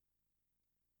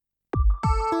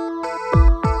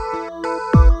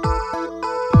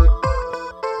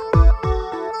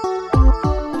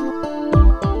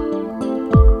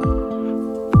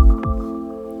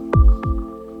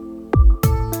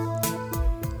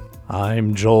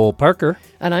I'm Joel Parker.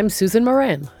 And I'm Susan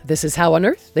Moran. This is How on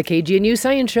Earth, the KGNU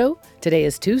Science Show. Today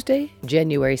is Tuesday,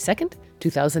 January 2nd,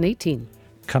 2018.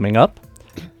 Coming up,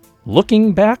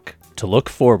 looking back to look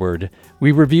forward,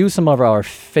 we review some of our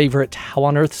favorite How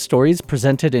on Earth stories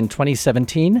presented in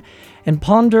 2017 and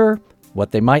ponder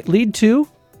what they might lead to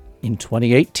in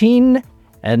 2018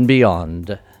 and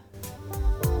beyond.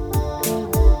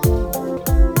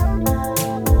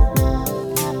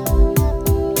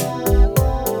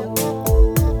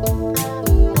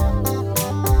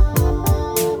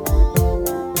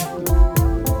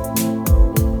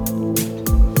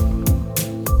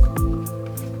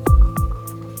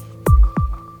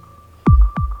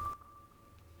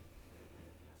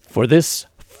 For this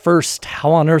first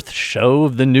How on Earth show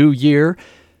of the new year,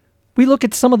 we look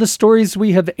at some of the stories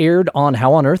we have aired on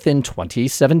How on Earth in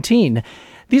 2017.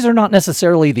 These are not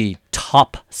necessarily the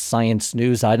top science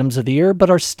news items of the year, but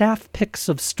are staff picks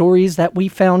of stories that we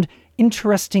found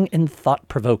interesting and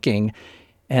thought-provoking,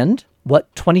 and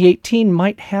what 2018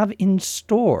 might have in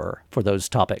store for those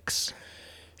topics.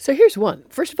 So here's one.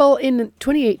 First of all, in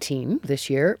 2018, this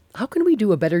year, how can we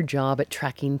do a better job at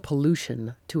tracking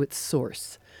pollution to its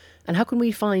source? And how can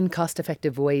we find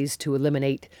cost-effective ways to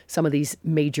eliminate some of these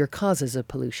major causes of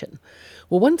pollution?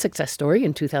 Well, one success story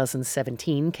in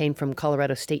 2017 came from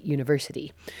Colorado State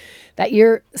University. That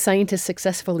year, scientists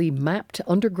successfully mapped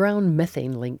underground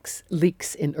methane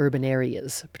leaks in urban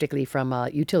areas, particularly from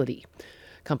utility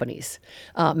companies.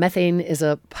 Methane is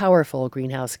a powerful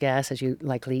greenhouse gas, as you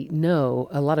likely know.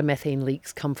 A lot of methane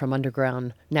leaks come from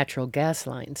underground natural gas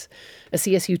lines. A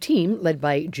CSU team led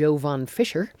by Joe Von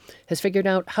Fisher has figured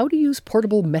out how to use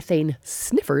portable methane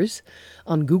sniffers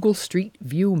on Google Street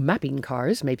View mapping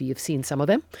cars. Maybe you've seen some of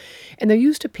them. And they're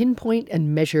used to pinpoint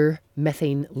and measure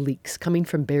methane leaks coming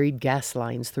from buried gas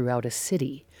lines throughout a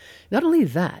city. Not only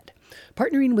that,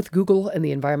 partnering with Google and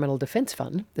the Environmental Defense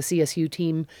Fund, the CSU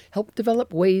team helped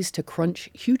develop ways to crunch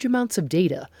huge amounts of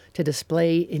data to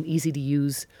display in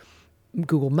easy-to-use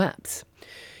Google Maps.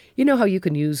 You know how you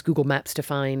can use Google Maps to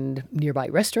find nearby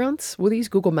restaurants? Well, these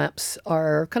Google Maps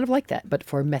are kind of like that, but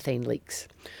for methane leaks.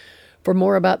 For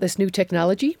more about this new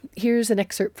technology, here's an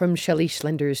excerpt from Shelley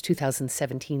Schlender's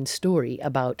 2017 story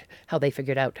about how they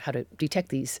figured out how to detect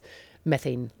these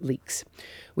methane leaks.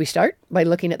 We start by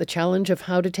looking at the challenge of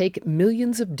how to take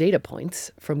millions of data points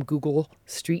from Google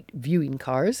Street Viewing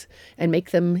cars and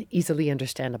make them easily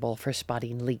understandable for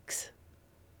spotting leaks.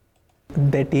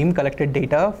 The team collected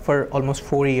data for almost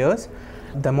 4 years.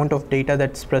 The amount of data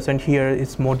that's present here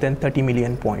is more than 30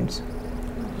 million points.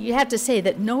 You have to say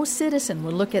that no citizen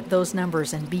would look at those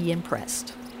numbers and be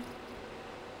impressed.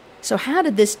 So how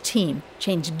did this team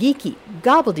change geeky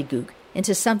gobbledygook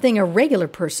into something a regular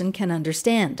person can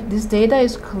understand? This data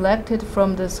is collected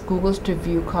from this Google Street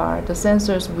View car, the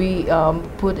sensors we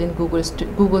put in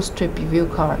Google Street View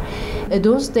car. And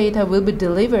those data will be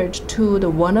delivered to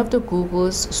one of the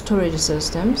Google's storage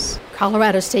systems.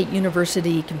 Colorado State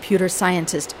University computer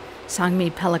scientist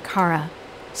Sangmi Pelakara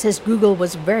says Google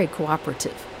was very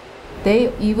cooperative.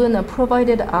 They even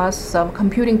provided us some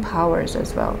computing powers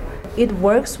as well. It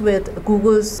works with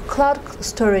Google's cloud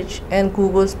storage and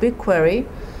Google's BigQuery,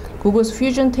 Google's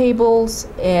Fusion Tables,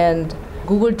 and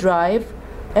Google Drive,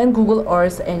 and Google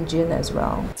Earth Engine as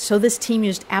well. So this team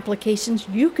used applications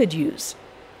you could use.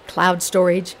 Cloud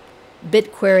storage,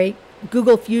 BigQuery,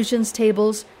 Google Fusion's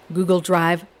tables, Google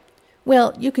Drive.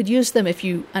 Well, you could use them if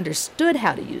you understood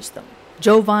how to use them.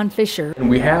 Joe Von Fisher. And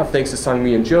we have, thanks to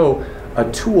Sangmi and Joe, a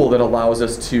tool that allows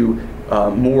us to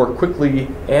more quickly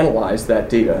analyze that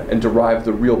data and derive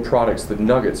the real products, the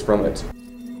nuggets from it.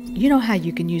 You know how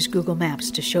you can use Google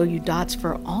Maps to show you dots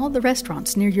for all the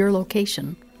restaurants near your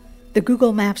location. The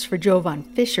Google Maps for Joe Von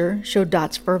Fisher show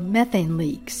dots for methane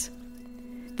leaks.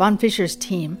 Von Fisher's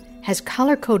team has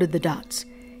color-coded the dots: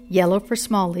 yellow for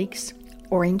small leaks,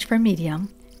 orange for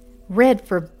medium, red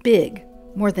for big,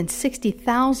 more than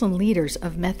 60,000 liters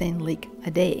of methane leak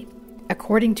a day.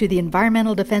 According to the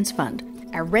Environmental Defense Fund,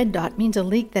 a red dot means a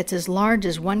leak that's as large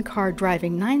as one car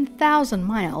driving 9,000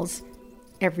 miles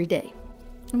every day.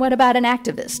 And what about an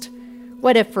activist?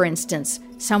 What if, for instance,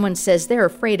 someone says they're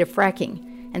afraid of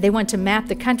fracking and they want to map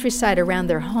the countryside around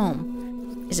their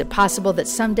home? Is it possible that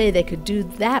someday they could do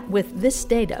that with this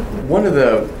data? One of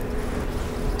the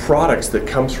products that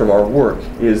comes from our work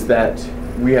is that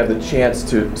we have the chance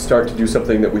to start to do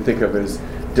something that we think of as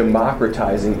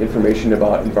democratizing information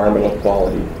about environmental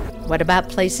quality. What about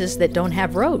places that don't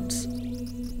have roads?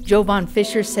 Joe Von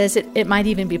Fisher says it might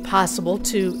even be possible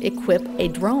to equip a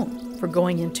drone for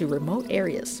going into remote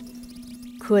areas.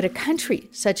 Could a country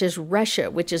such as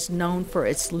Russia, which is known for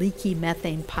its leaky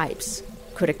methane pipes,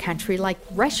 Could a country like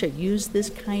Russia use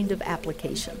this kind of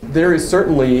application? There is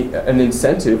certainly an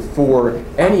incentive for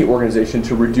any organization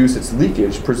to reduce its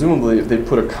leakage, presumably if they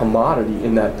put a commodity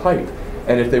in that pipe.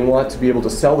 And if they want to be able to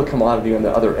sell the commodity on the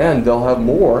other end, they'll have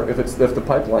more if the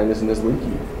pipeline isn't as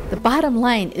leaky. The bottom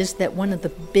line is that one of the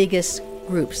biggest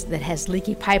groups that has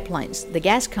leaky pipelines, the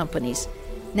gas companies,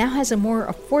 now has a more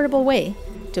affordable way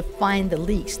to find the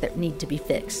leaks that need to be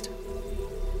fixed.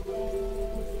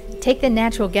 Take the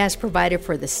natural gas provider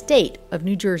for the state of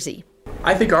New Jersey.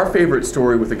 I think our favorite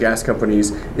story with the gas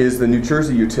companies is the New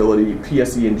Jersey utility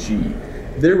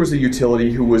PSE&G. There was a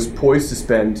utility who was poised to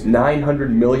spend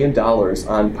 $900 million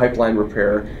on pipeline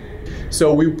repair.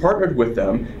 So we partnered with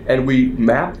them and we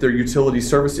mapped their utility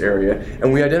service area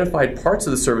and we identified parts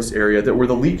of the service area that were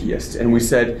the leakiest. And we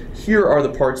said, here are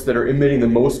the parts that are emitting the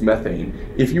most methane.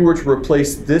 If you were to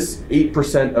replace this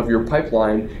 8% of your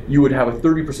pipeline, you would have a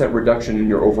 30% reduction in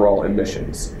your overall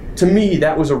emissions. To me,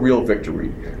 that was a real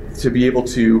victory, to be able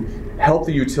to help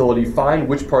the utility find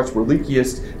which parts were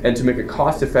leakiest and to make a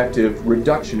cost-effective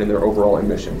reduction in their overall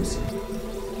emissions.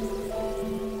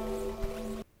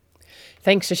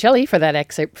 Thanks to Shelley for that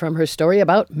excerpt from her story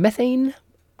about methane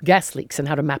gas leaks and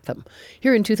how to map them.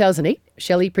 Here in 2008,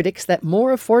 Shelley predicts that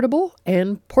more affordable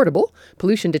and portable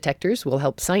pollution detectors will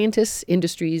help scientists,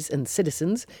 industries, and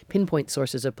citizens pinpoint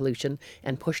sources of pollution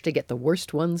and push to get the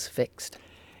worst ones fixed.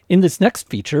 In this next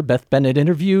feature, Beth Bennett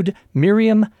interviewed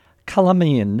Miriam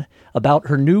Kalamian about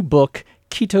her new book,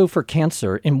 Keto for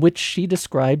Cancer, in which she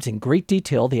describes in great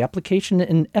detail the application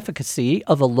and efficacy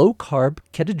of a low-carb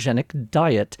ketogenic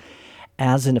diet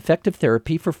as an effective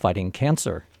therapy for fighting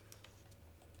cancer.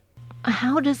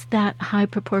 How does that high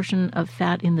proportion of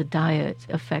fat in the diet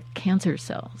affect cancer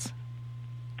cells?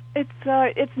 It's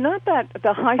not that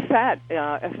the high fat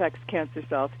affects cancer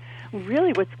cells.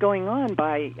 Really what's going on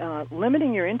by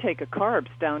limiting your intake of carbs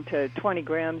down to 20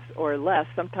 grams or less,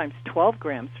 sometimes 12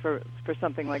 grams for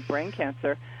something like brain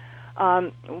cancer,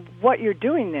 what you're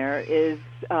doing there is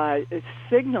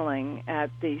signaling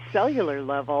at the cellular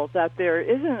level that there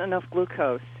isn't enough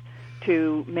glucose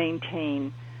to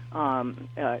maintain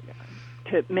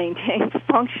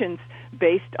functions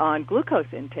based on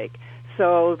glucose intake.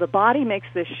 So the body makes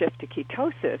this shift to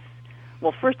ketosis.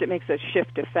 Well, first it makes a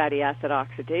shift to fatty acid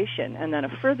oxidation, and then a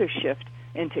further shift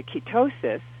into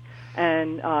ketosis.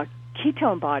 And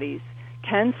ketone bodies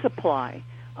can supply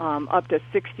up to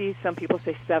 60, some people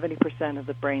say 70% of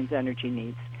the brain's energy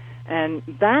needs. And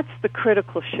that's the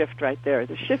critical shift right there,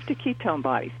 the shift to ketone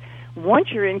bodies.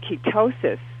 Once you're in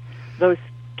ketosis, those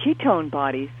ketone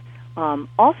bodies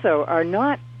also are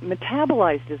not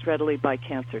metabolized as readily by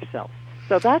cancer cells.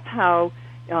 So that's how,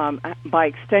 by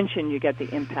extension, you get the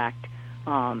impact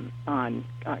on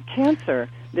cancer.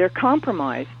 They're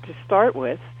compromised to start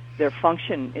with. Their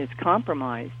function is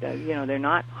compromised. They're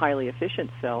not highly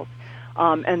efficient cells.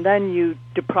 And then you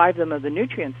deprive them of the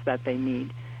nutrients that they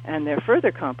need, and they're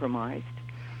further compromised.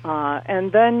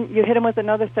 And then you hit them with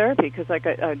another therapy, because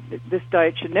this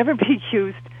diet should never be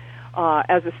used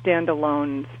as a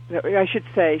standalone, I should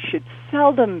say, should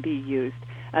seldom be used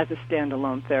as a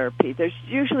standalone therapy. There's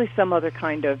usually some other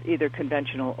kind of either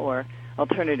conventional or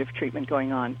alternative treatment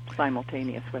going on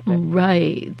simultaneous with it.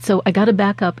 Right. So I got to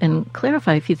back up and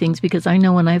clarify a few things, because I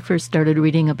know when I first started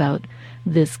reading about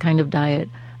this kind of diet,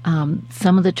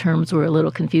 some of the terms were a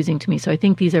little confusing to me. So I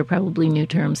think these are probably new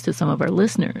terms to some of our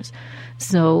listeners.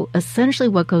 So essentially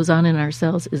what goes on in our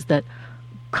cells is that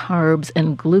carbs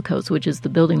and glucose, which is the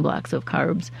building blocks of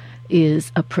carbs,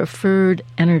 is a preferred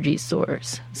energy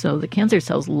source. So the cancer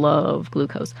cells love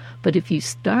glucose, but if you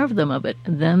starve them of it,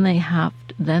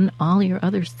 then all your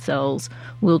other cells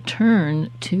will turn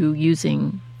to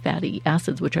using fatty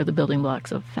acids, which are the building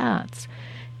blocks of fats,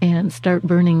 and start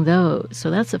burning those. So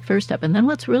that's the first step. And then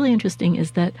what's really interesting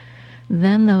is that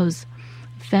then those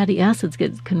fatty acids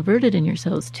get converted in your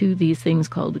cells to these things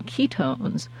called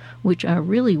ketones, which are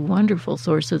really wonderful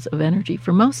sources of energy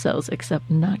for most cells, except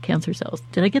not cancer cells.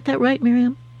 Did I get that right,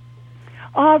 Miriam?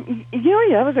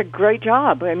 That was a great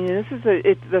job. I mean,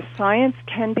 the science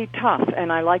can be tough,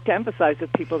 and I like to emphasize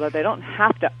with people that they don't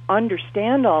have to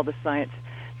understand all the science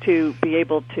to be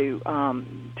able to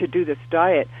do this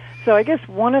diet. So I guess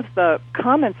one of the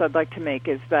comments I'd like to make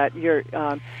is that you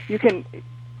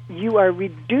are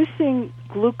reducing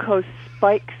glucose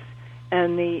spikes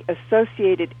and the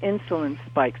associated insulin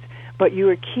spikes, but you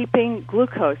are keeping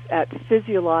glucose at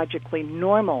physiologically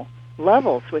normal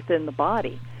levels within the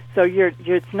body. So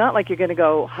it's not like you're going to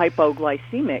go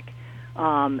hypoglycemic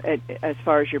as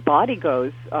far as your body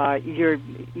goes.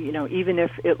 Even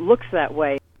if it looks that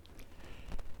way.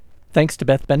 Thanks to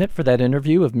Beth Bennett for that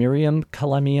interview of Miriam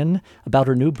Kalamian about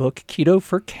her new book, Keto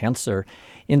for Cancer.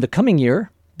 In the coming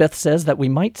year, Beth says that we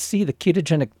might see the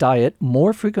ketogenic diet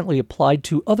more frequently applied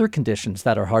to other conditions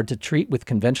that are hard to treat with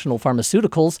conventional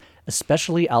pharmaceuticals,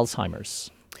 especially Alzheimer's.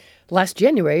 Last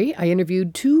January, I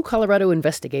interviewed 2 Colorado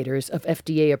investigators of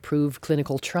FDA-approved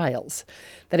clinical trials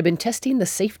that have been testing the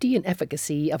safety and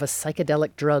efficacy of a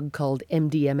psychedelic drug called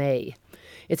MDMA.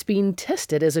 It's being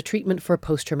tested as a treatment for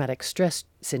post-traumatic stress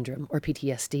syndrome, or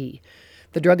PTSD.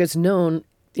 The drug is known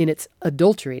in its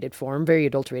very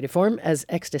adulterated form, as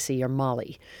ecstasy or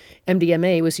Molly.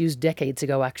 MDMA was used decades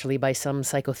ago, actually, by some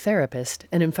psychotherapists,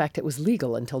 and in fact, it was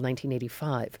legal until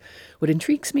 1985. What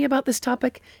intrigues me about this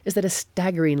topic is that a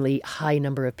staggeringly high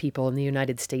number of people in the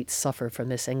United States suffer from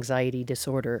this anxiety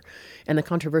disorder, and the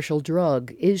controversial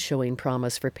drug is showing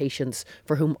promise for patients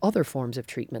for whom other forms of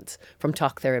treatments, from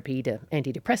talk therapy to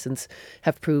antidepressants,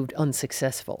 have proved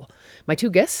unsuccessful. My 2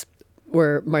 guests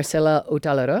were Marcela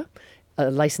Otalora, a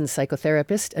licensed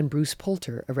psychotherapist, and Bruce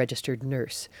Poulter, a registered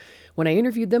nurse. When I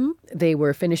interviewed them, they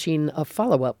were finishing a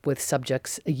follow-up with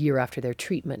subjects a year after their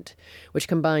treatment, which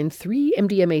combined 3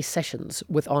 MDMA sessions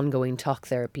with ongoing talk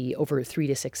therapy over 3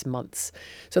 to 6 months.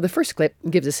 So the first clip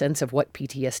gives a sense of what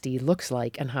PTSD looks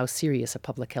like and how serious a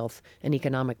public health and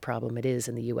economic problem it is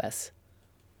in the U.S.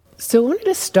 So I wanted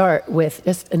to start with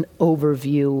just an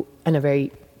overview and a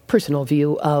very personal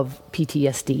view of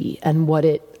PTSD and what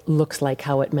it looks like,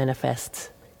 how it manifests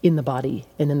in the body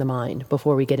and in the mind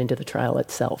before we get into the trial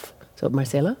itself. So,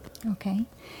 Marcela? Okay.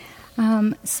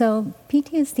 So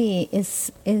PTSD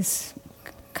is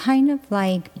kind of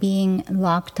like being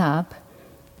locked up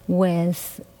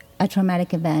with a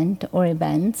traumatic event or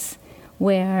events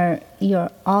where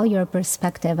all your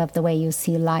perspective of the way you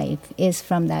see life is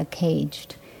from that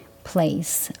caged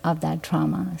place of that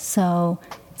trauma. So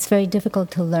it's very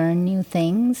difficult to learn new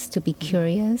things, to be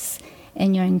curious,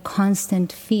 and you're in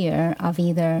constant fear of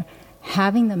either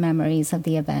having the memories of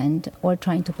the event or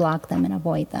trying to block them and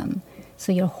avoid them.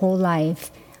 So your whole life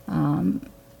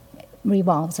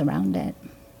revolves around it.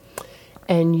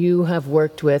 And you have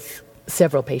worked with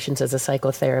several patients as a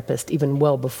psychotherapist, even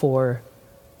well before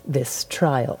this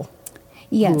trial,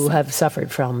 yes, who have suffered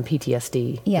from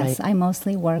PTSD. Yes, right? I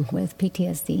mostly work with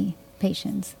PTSD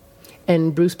patients.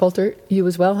 And Bruce Poulter, you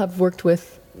as well have worked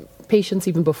with patients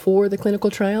even before the clinical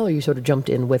trial, or you sort of jumped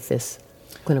in with this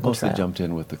clinical trial? Mostly jumped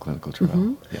in with the clinical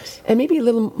trial, yes. And maybe a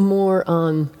little more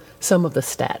on some of the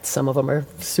stats. Some of them are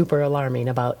super alarming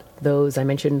about those. I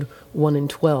mentioned 1 in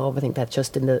 12. I think that's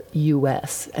just in the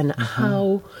U.S. And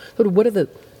how, sort of, what do the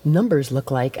numbers look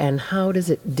like, and how does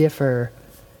it differ,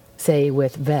 say,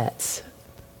 with vets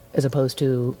as opposed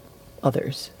to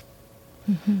others?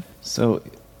 So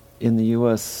in the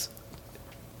U.S.,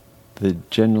 the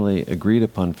generally agreed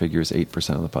upon figure is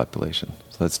 8% of the population.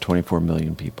 So that's 24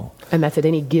 million people. And that's at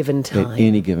any given time? At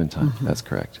any given time, that's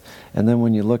correct. And then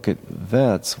when you look at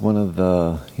vets, one of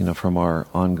the, from our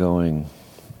ongoing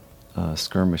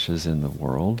skirmishes in the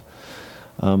world,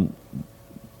 the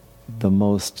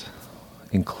most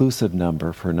inclusive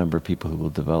number for a number of people who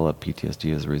will develop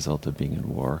PTSD as a result of being in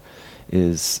war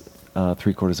is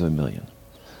 750,000.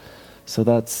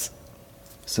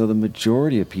 So the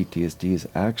majority of PTSD is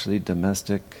actually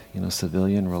domestic,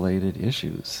 civilian-related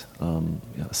issues,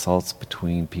 assaults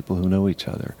between people who know each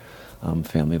other,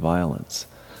 family violence,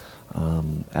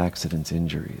 accidents,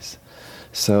 injuries.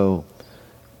 So,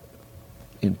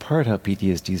 in part, how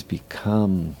PTSD has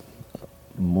become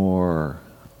more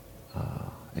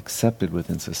accepted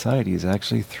within society is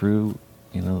actually through,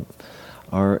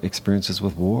 our experiences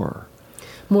with war.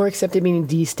 More accepted meaning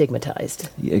destigmatized.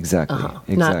 Exactly.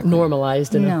 Exactly. Not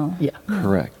normalized. No. Yeah.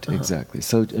 Correct. Exactly.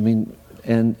 So,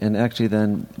 and actually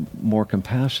then more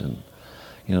compassion,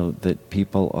 that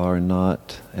people are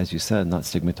not, as you said, not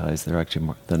stigmatized.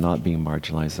 They're not being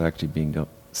marginalized. They're actually being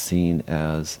seen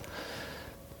as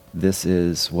this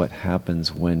is what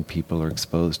happens when people are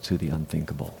exposed to the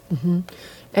unthinkable.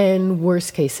 And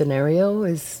worst case scenario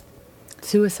is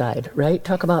suicide, right?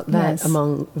 Talk about that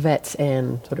among vets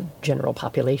and sort of general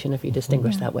population, if you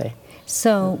distinguish that way.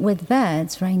 So with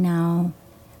vets right now,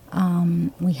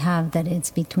 we have that it's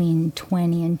between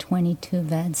 20 and 22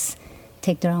 vets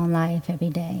take their own life every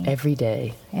day. Every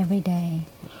day. Every day.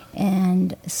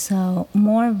 And so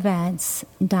more vets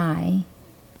die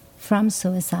from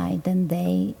suicide than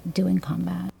they do in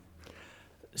combat.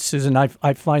 Susan, I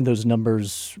find those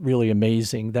numbers really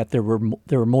amazing, that there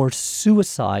were more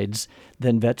suicides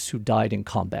than vets who died in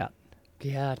combat.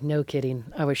 Yeah, no kidding.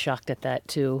 I was shocked at that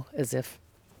too, as if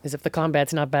the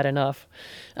combat's not bad enough.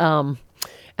 And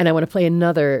I want to play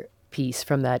another piece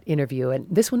from that interview, and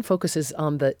this one focuses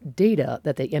on the data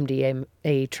that the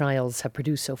MDMA trials have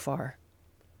produced so far.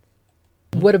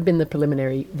 What have been the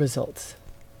preliminary results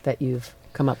that you've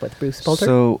come up with, Bruce Poulter?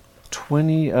 So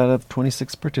 20 out of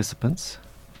 26 participants,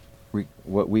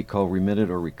 what we call remitted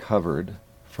or recovered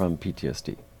from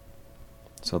PTSD.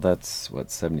 So that's,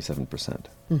 77%.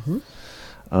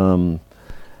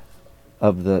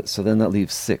 So then that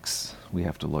leaves 6 we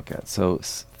have to look at. So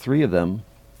 3 of them,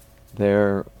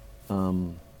 their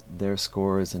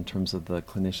scores in terms of the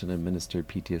clinician-administered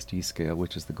PTSD scale,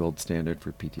 which is the gold standard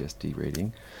for PTSD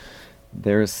rating,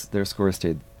 their scores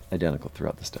stayed identical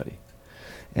throughout the study.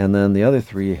 And then the other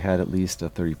 3 had at least a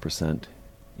 30%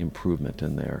 improvement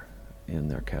in their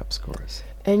CAP scores.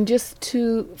 And just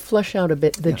to flush out a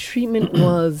bit, the treatment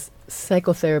was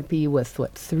psychotherapy with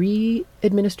 3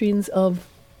 administrations of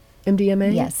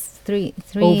MDMA? Yes, three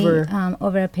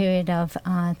over a period of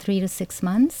 3 to 6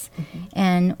 months.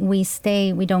 And we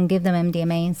don't give them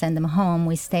MDMA and send them home.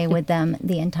 We stay with them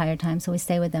the entire time. So we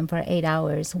stay with them for 8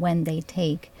 hours when they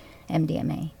take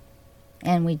MDMA.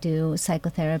 And we do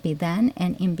psychotherapy then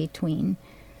and in between.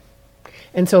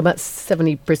 And so about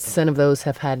 70% of those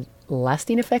have had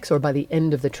lasting effects, or by the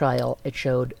end of the trial, it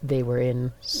showed they were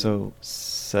in? So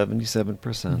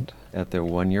 77% at their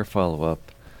 1-year follow-up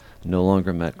no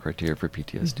longer met criteria for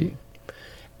PTSD.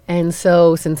 And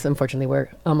so, since unfortunately we're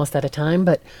almost out of time,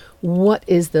 but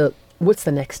what's the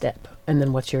next step? And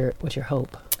then what's your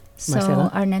hope? So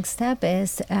Marcela? our next step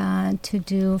is to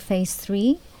do phase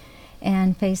 3.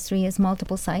 And phase 3 is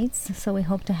multiple sites. So we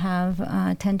hope to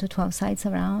have 10 to 12 sites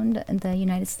around the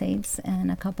United States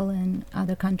and a couple in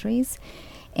other countries.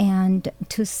 And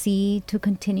to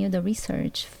continue the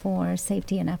research for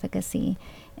safety and efficacy.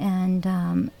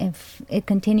 And if it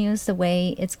continues the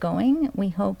way it's going, we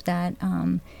hope that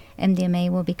MDMA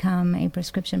will become a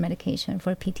prescription medication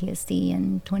for PTSD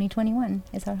in 2021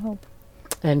 is our hope.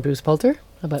 And Bruce Poulter,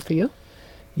 how about for you?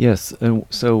 Yes, and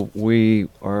so we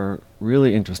are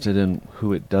really interested in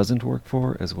who it doesn't work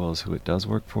for as well as who it does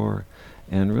work for,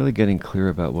 and really getting clear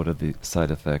about what are the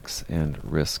side effects and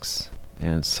risks.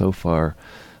 And so far,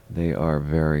 they are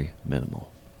very minimal.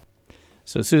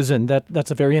 So, Susan,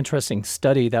 that's a very interesting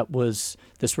study.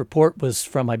 This report was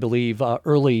from, I believe,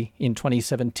 early in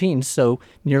 2017. So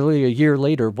nearly a year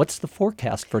later, what's the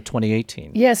forecast for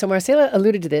 2018? Yeah, so Marcela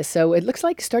alluded to this. So it looks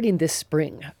like starting this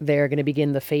spring, they're going to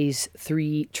begin the phase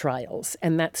 3 trials.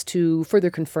 And that's to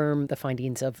further confirm the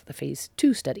findings of the phase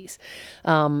 2 studies.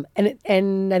 And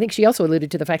I think she also alluded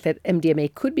to the fact that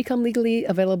MDMA could become legally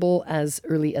available as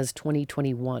early as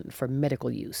 2021 for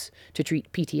medical use to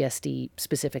treat PTSD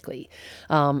specifically.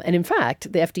 And in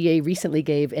fact, the FDA recently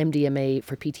gave MDMA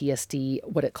for PTSD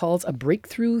what it calls a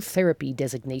breakthrough therapy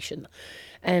designation.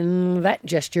 And that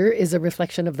gesture is a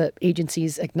reflection of the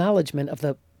agency's acknowledgement of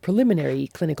the preliminary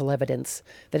clinical evidence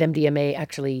that MDMA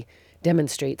actually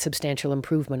demonstrates substantial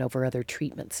improvement over other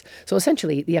treatments. So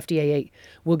essentially, the FDA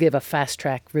will give a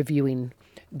fast-track reviewing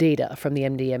data from the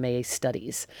MDMA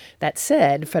studies. That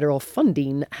said, federal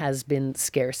funding has been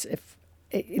scarce,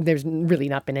 there's really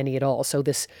not been any at all. So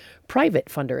this private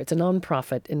funder, it's a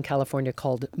nonprofit in California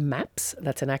called MAPS.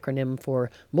 That's an acronym for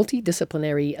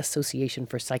Multidisciplinary Association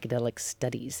for Psychedelic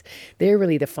Studies. They're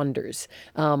really the funders.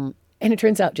 And it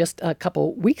turns out just a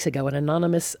couple weeks ago, an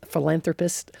anonymous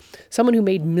philanthropist, someone who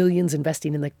made millions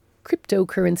investing in the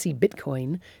cryptocurrency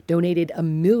Bitcoin, donated $1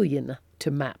 million to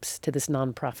MAPS, to this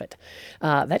nonprofit.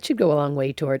 That should go a long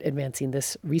way toward advancing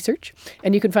this research.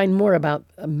 And you can find more about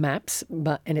MAPS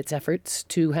and its efforts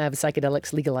to have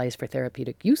psychedelics legalized for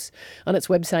therapeutic use on its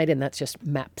website, and that's just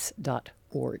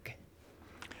maps.org.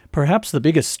 Perhaps the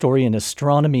biggest story in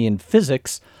astronomy and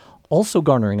physics, also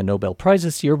garnering a Nobel Prize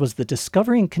this year, was the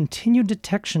discovery and continued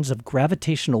detections of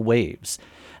gravitational waves.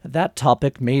 That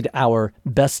topic made our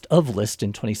best of list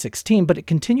in 2016, but it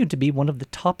continued to be one of the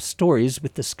top stories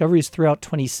with discoveries throughout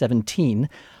 2017,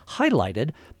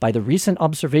 highlighted by the recent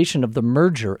observation of the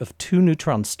merger of 2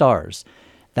 neutron stars.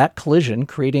 That collision,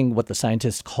 creating what the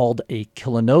scientists called a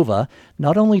kilonova,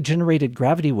 not only generated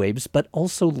gravity waves, but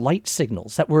also light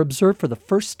signals that were observed for the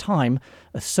first time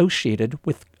associated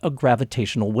with a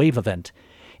gravitational wave event.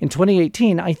 In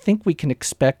 2018, I think we can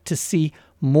expect to see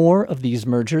more of these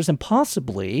mergers and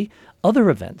possibly other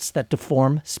events that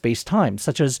deform space-time,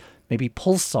 such as maybe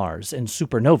pulsars and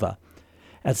supernova.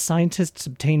 As scientists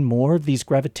obtain more of these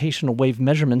gravitational wave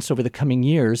measurements over the coming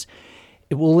years,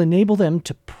 it will enable them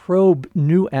to probe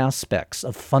new aspects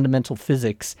of fundamental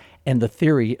physics and the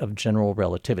theory of general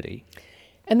relativity.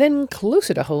 And then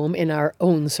closer to home in our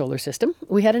own solar system,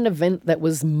 we had an event that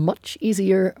was much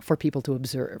easier for people to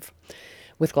observe.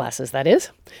 With glasses, that is.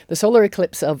 The solar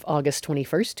eclipse of August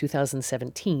 21st,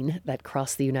 2017, that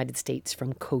crossed the United States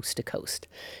from coast to coast.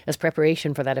 As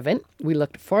preparation for that event, we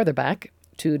looked farther back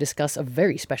to discuss a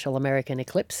very special American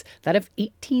eclipse, that of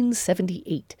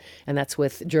 1878. And that's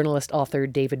with journalist author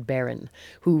David Barron,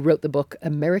 who wrote the book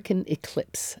American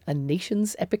Eclipse, A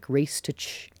Nation's Epic Race to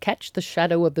Catch the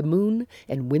Shadow of the Moon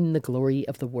and Win the Glory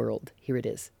of the World. Here it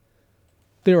is.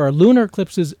 There are lunar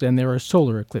eclipses and there are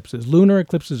solar eclipses. Lunar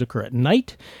eclipses occur at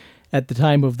night, at the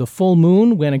time of the full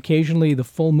moon, when occasionally the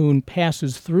full moon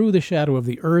passes through the shadow of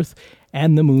the Earth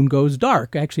and the moon goes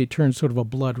dark. Actually, it turns sort of a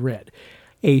blood red.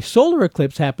 A solar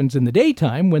eclipse happens in the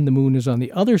daytime when the moon is on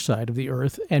the other side of the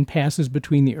Earth and passes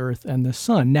between the Earth and the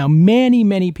sun. Now,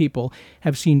 many people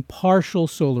have seen partial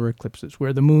solar eclipses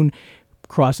where the moon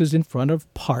crosses in front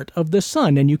of part of the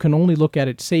sun, and you can only look at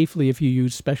it safely if you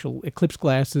use special eclipse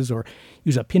glasses or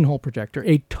use a pinhole projector.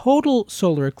 A total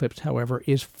solar eclipse, however,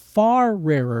 is far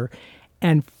rarer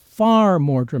and far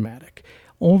more dramatic.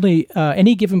 Only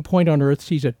any given point on Earth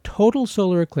sees a total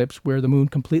solar eclipse where the moon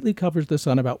completely covers the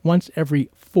sun about once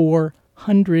every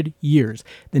 400 years.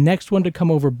 The next one to come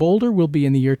over Boulder will be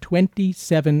in the year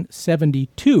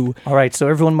 2772. All right, so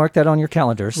everyone mark that on your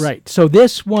calendars. Right. So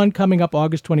this one coming up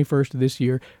August 21st of this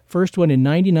year, first one in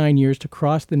 99 years to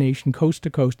cross the nation coast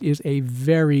to coast, is a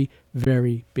very,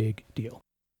 very big deal.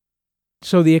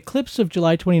 So the eclipse of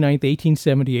July 29th,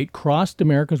 1878 crossed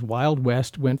America's Wild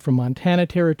West, went from Montana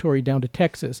Territory down to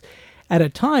Texas, at a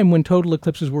time when total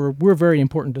eclipses were very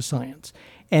important to science.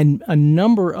 And a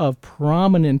number of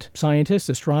prominent scientists,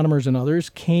 astronomers and others,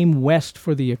 came west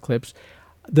for the eclipse.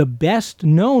 The best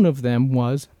known of them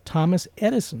was Thomas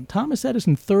Edison. Thomas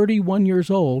Edison, 31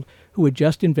 years old, who had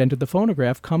just invented the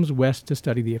phonograph, comes west to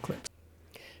study the eclipse.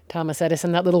 Thomas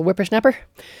Edison, that little whippersnapper.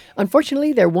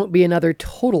 Unfortunately, there won't be another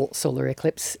total solar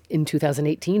eclipse in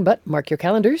 2018, but mark your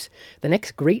calendars. The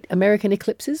next great American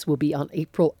eclipses will be on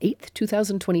April 8th,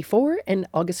 2024 and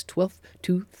August 12th,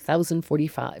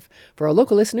 2045. For our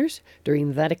local listeners,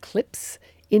 during that eclipse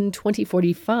in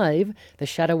 2045, the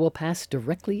shadow will pass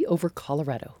directly over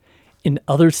Colorado. In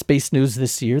other space news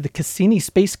this year, the Cassini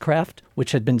spacecraft,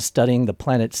 which had been studying the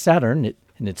planet Saturn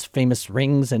and its famous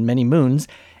rings and many moons,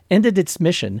 ended its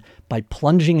mission by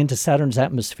plunging into Saturn's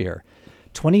atmosphere.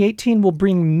 2018 will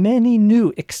bring many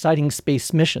new exciting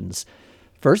space missions.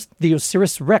 First, the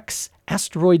OSIRIS-REx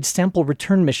asteroid sample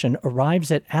return mission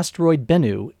arrives at asteroid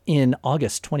Bennu in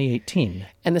August 2018.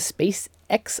 And the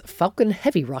SpaceX Falcon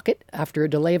Heavy rocket, after a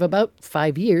delay of about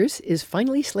 5 years, is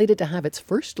finally slated to have its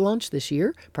first launch this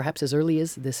year, perhaps as early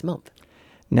as this month.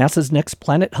 NASA's Next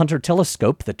Planet Hunter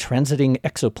telescope, the Transiting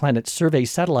Exoplanet Survey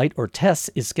Satellite, or TESS,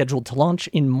 is scheduled to launch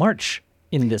in March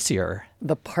in this year.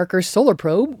 The Parker Solar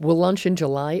Probe will launch in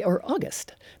July or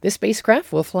August. This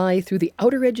spacecraft will fly through the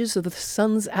outer edges of the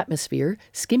sun's atmosphere,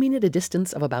 skimming at a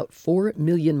distance of about 4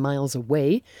 million miles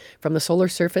away from the solar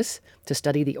surface to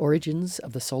study the origins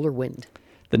of the solar wind.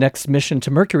 The next mission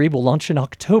to Mercury will launch in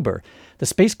October. The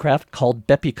spacecraft, called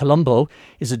Bepi Colombo,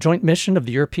 is a joint mission of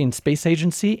the European Space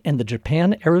Agency and the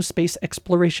Japan Aerospace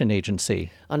Exploration Agency.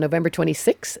 On November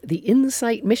 26, the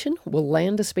InSight mission will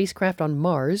land a spacecraft on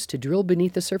Mars to drill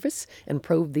beneath the surface and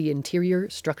probe the interior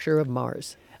structure of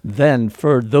Mars. Then,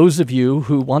 for those of you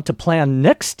who want to plan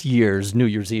next year's New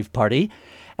Year's Eve party,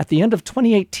 at the end of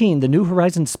 2018, the New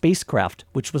Horizons spacecraft,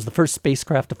 which was the first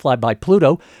spacecraft to fly by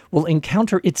Pluto, will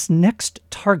encounter its next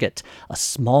target, a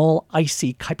small,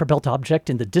 icy Kuiper Belt object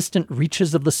in the distant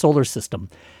reaches of the solar system.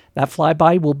 That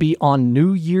flyby will be on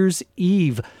New Year's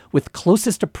Eve, with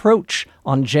closest approach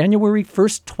on January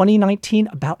 1st, 2019,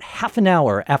 about half an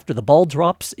hour after the ball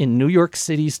drops in New York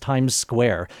City's Times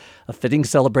Square. A fitting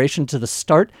celebration to the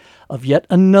start of yet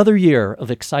another year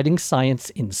of exciting science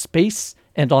in space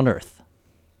and on Earth.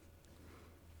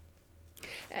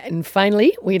 And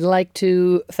finally, we'd like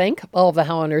to thank all of the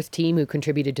How on Earth team who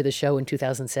contributed to the show in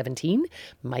 2017.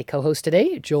 My co-host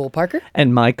today, Joel Parker.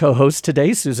 And my co-host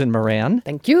today, Susan Moran.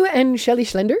 Thank you. And Shelley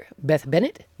Schlender, Beth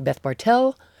Bennett, Beth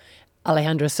Bartel,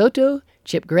 Alejandra Soto,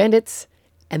 Chip Granditz,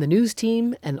 and the news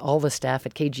team and all the staff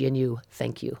at KGNU.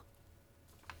 Thank you.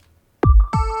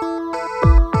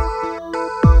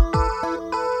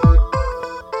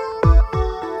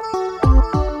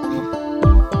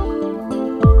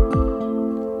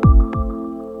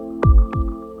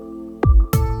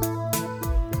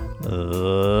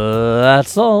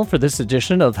 That's all for this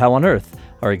edition of How on Earth.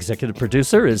 Our executive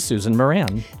producer is Susan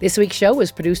Moran. This week's show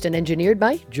was produced and engineered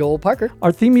by Joel Parker.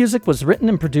 Our theme music was written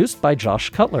and produced by Josh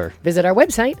Cutler. Visit our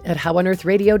website at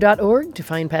howonearthradio.org to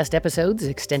find past episodes,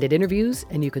 extended interviews,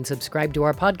 and you can subscribe to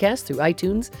our podcast through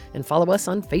iTunes and follow us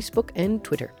on Facebook and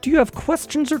Twitter. Do you have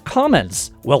questions or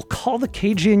comments? Well, call the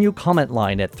KGNU comment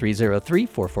line at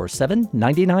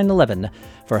 303-447-9911.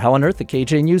 For How on Earth, the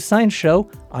KGNU Science Show,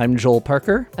 I'm Joel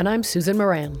Parker. And I'm Susan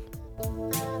Moran.